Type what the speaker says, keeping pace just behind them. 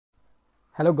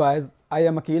Hello guys, I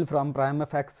am Akil from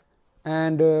PrimeFX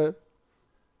and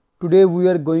today we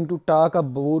are going to talk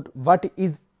about what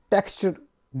is texture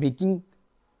baking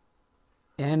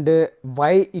and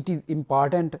why it is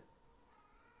important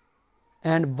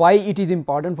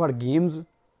for games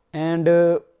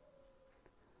and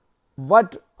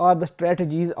what are the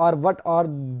strategies or what are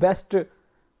best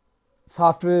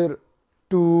software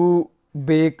to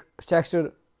bake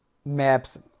texture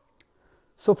maps.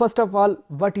 So first of all,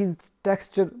 what is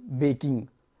texture baking?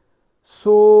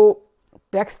 So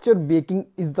texture baking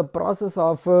is the process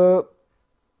of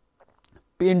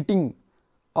painting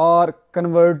or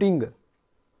converting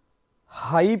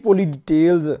high poly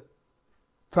details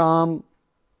from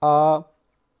a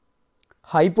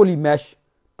high poly mesh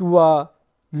to a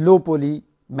low poly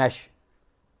mesh.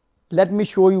 Let me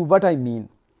show you what I mean.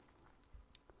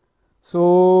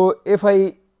 So if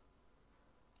I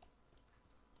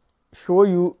show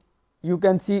you, you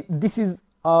can see this is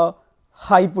a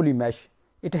high poly mesh.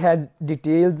 It has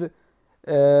details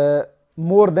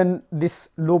more than this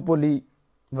low poly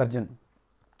version.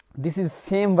 This is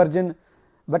same version,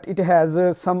 but it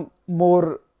has some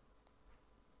more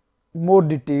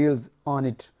details on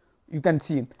it. You can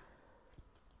see.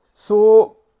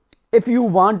 So if you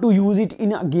want to use it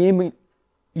in a game,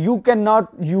 you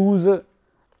cannot use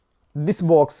this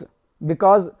box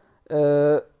because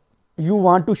you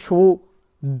want to show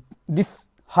this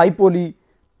high poly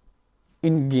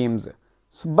in games.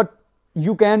 So, but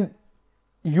you can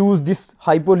use this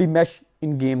high poly mesh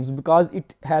in games because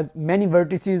it has many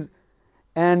vertices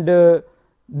and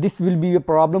this will be a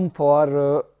problem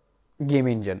for game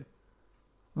engine.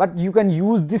 But you can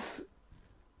use this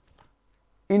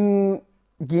in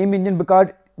game engine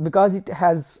because it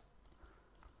has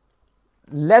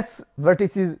less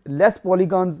vertices, less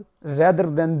polygons rather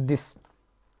than this.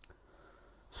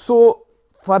 So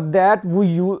for that we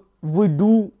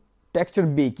do texture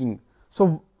baking.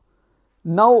 So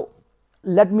now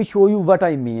let me show you what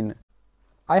I mean.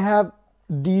 I have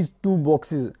these two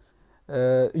boxes.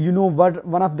 You know what,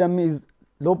 one of them is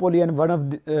low poly and one of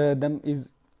them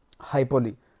is high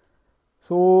poly.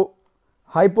 So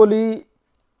high poly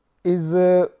is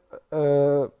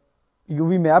UV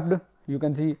mapped, you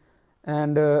can see,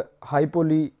 and high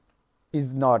poly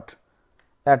is not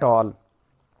at all.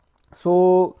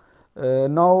 So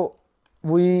now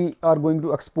we are going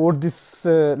to export this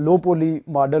low poly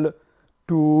model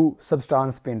to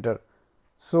Substance Painter.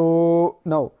 So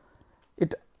now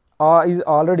it is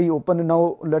already open.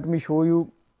 Now let me show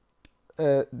you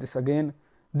this again.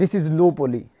 This is low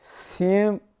poly,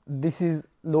 same, this is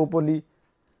low poly.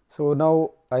 So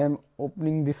now I am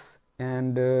opening this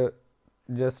and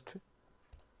just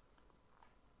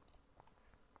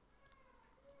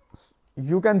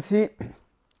you can see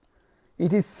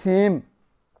it is same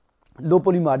low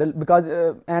poly model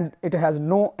because and it has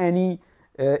no any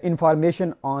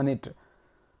information on it.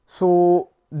 So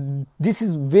this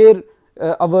is where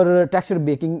our texture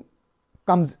baking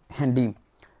comes handy.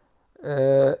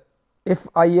 If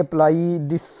I apply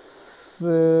this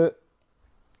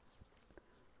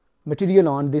material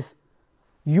on this,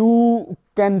 you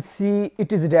can see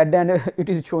it is red and it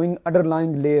is showing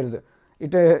underlying layers.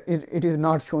 It is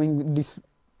not showing this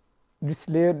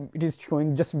layer, it is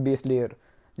showing just base layer,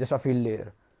 just a fill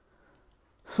layer.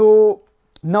 So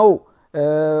now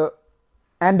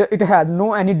and it has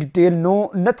no any detail, no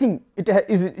nothing, it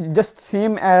is just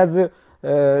same as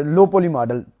low poly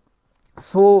model.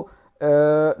 So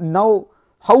now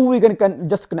how we can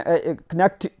just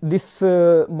connect this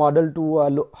model to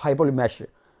a high poly mesh,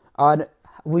 or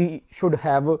we should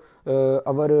have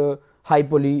our high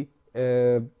poly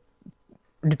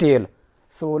detail.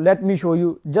 So let me show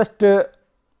you, just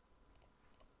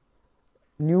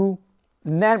new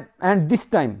and this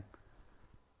time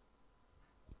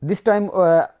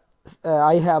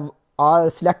I have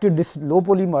selected this low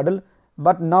poly model,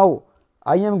 but now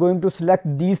I am going to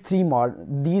select these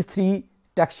three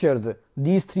textures,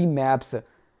 these three maps.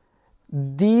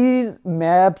 These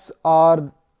maps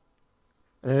are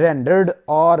rendered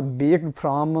or baked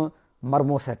from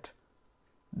Marmoset.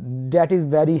 That is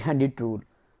very handy tool.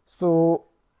 So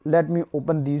let me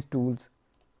open these tools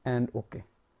and okay.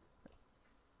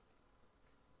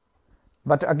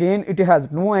 But again it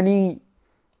has no any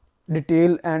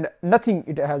detail and nothing,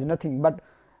 it has nothing. But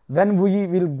when we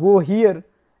will go here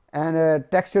and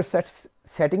texture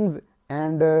settings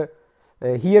and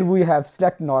here we have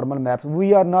select normal maps.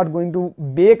 We are not going to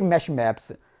bake mesh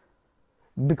maps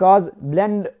because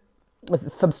blend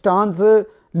Substance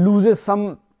loses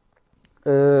some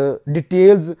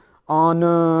details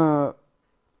on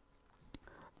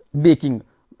baking.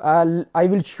 I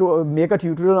will make a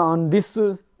tutorial on this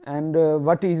and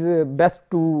what is best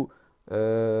to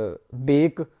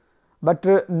bake. But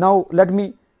now let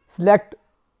me select,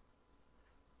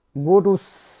 go to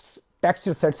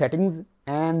texture set settings,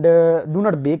 and do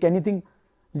not bake anything,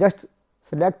 just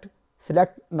select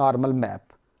normal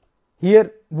map.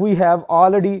 Here we have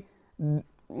already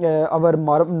our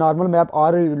normal map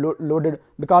already loaded,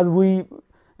 because we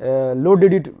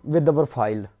loaded it with our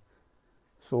file.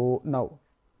 So now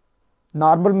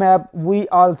normal map, we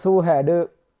also had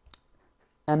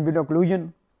ambient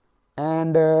occlusion,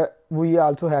 and we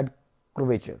also had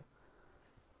curvature.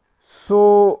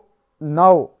 So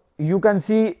now you can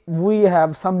see we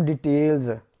have some details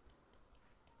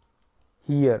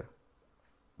here,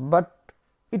 but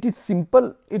it is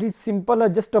simple,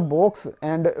 just a box,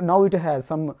 and now it has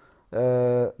some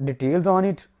details on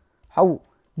it. How?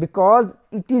 Because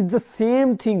it is the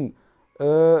same thing,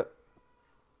 it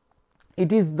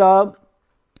is the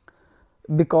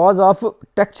because of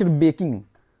texture baking.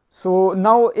 So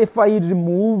now if I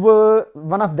remove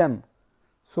one of them,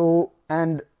 so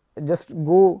and just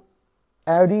go,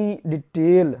 every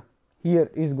detail here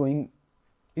is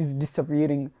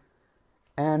disappearing.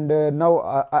 And now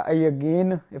I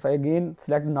again, if I again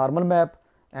select normal map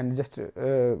and just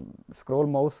scroll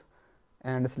mouse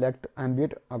and select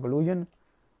ambient occlusion,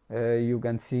 you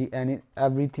can see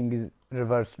everything is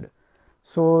reversed.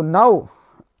 So now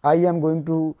I am going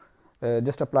to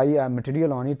just apply a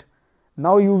material on it.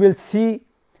 Now you will see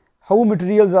how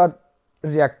materials are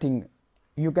reacting.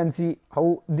 You can see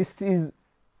how this is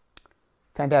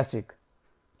fantastic.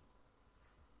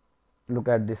 Look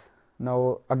at this.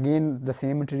 Now again the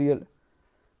same material.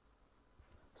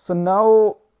 So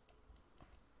now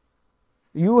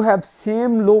you have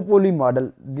same low poly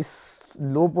model, this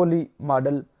low poly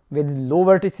model with low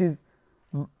vertices,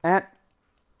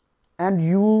 and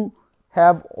you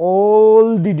have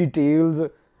all the details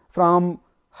from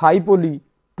high poly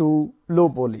to low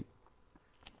poly.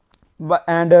 But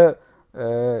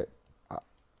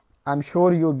I'm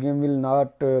sure your game will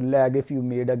not lag if you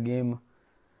made a game.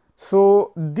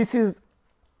 So this is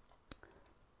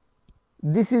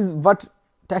what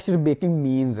texture baking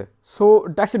means. So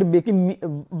texture baking,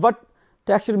 what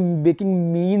texture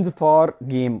baking means for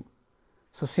game.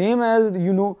 So same as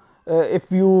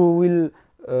if you will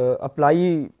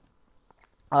apply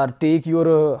or take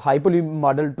your high poly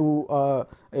model to a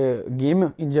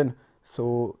game engine,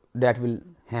 so that will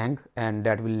hang and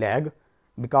that will lag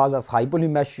because of high poly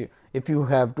mesh. If you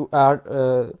have to add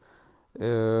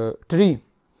tree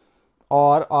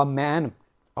or a man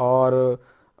or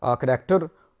a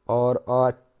character or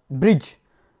a bridge,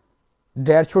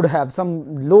 that should have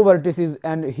some low vertices,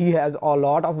 and he has a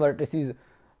lot of vertices,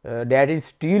 that is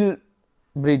steel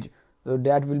bridge. So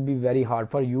that will be very hard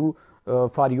for you,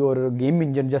 for your game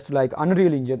engine, just like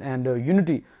Unreal Engine and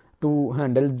Unity, to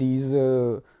handle these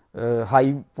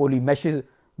high poly meshes.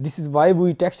 This is why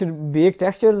we bake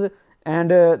textures,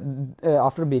 and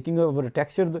after baking our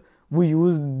textures, we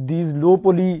use these low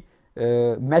poly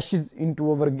meshes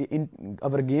into our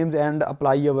games and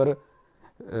apply our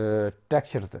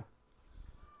textures.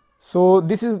 So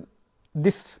this is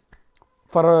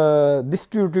for this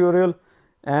tutorial,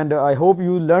 and I hope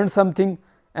you learned something.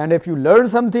 And if you learned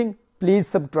something, please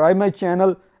subscribe my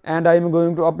channel, and I am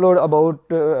going to upload about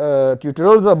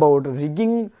tutorials about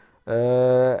rigging,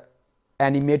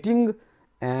 animating,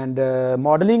 and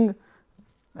modeling,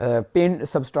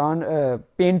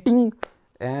 painting,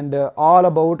 and all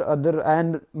about other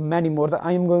and many more.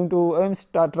 I am trying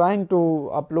to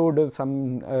upload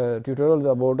some tutorials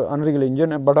about Unreal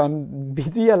Engine, but I'm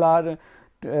busy a lot,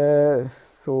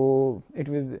 so it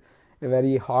was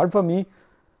very hard for me.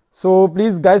 So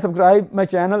please guys, subscribe my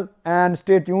channel and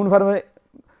stay tuned for my,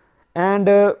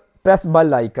 and press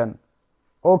bell icon.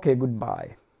 Okay,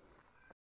 goodbye.